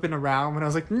 whipping around when I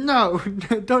was like, no,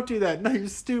 don't do that. No, you're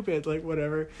stupid. Like,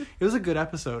 whatever. It was a good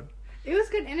episode. It was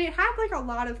good, and it had, like, a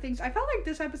lot of things. I felt like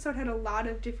this episode had a lot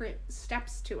of different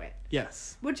steps to it.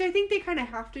 Yes. Which I think they kind of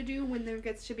have to do when there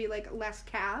gets to be, like, less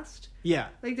cast. Yeah.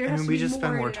 Like, there has to be we just more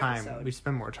spend more in an time. episode. We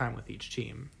spend more time with each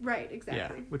team. Right,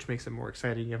 exactly. Yeah, which makes it more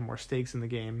exciting. You have more stakes in the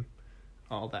game.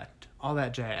 All that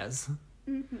jazz.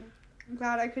 Mm-hmm. I'm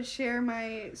glad I could share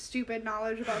my stupid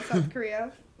knowledge about South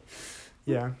Korea.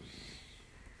 Yeah.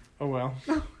 Oh, well.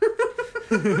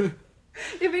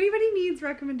 If anybody needs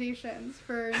recommendations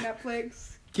for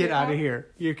Netflix... Get out of here.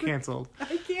 You're canceled.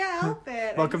 I can't help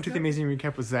it. Welcome to the Amazing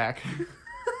Recap with Zach.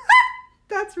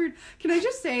 That's rude. Can I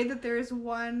just say that there's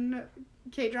one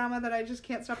K-drama that I just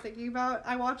can't stop thinking about?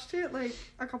 I watched it, like,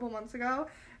 a couple months ago,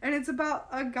 and it's about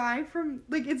a guy from...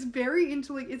 Like, it's very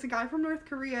into, like... It's a guy from North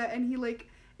Korea, and he, like,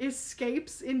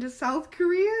 escapes into South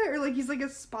Korea, or, like, he's, like, a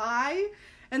spy...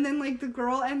 And then, like, the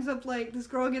girl ends up, like, this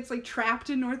girl gets, like, trapped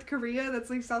in North Korea that's,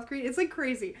 like, South Korea. It's, like,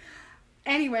 crazy.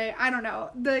 Anyway, I don't know.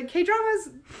 The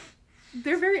K-dramas,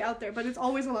 they're very out there, but it's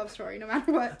always a love story, no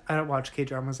matter what. I don't watch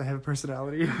K-dramas. I have a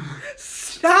personality.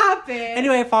 Stop it!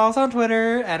 Anyway, follow us on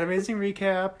Twitter,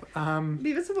 @AmazingRecap.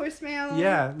 Leave us a voicemail.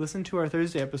 Yeah, listen to our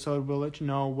Thursday episode. We'll let you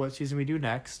know what season we do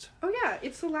next. Oh, yeah.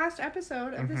 It's the last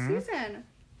episode of the season.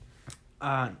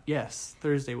 Yes.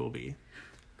 Thursday will be.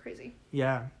 Crazy.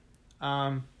 Yeah.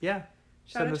 Yeah.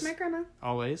 Shout out to my grandma.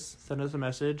 Always. Send us a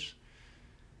message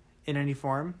in any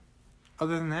form.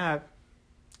 Other than that,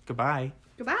 goodbye.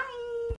 Goodbye.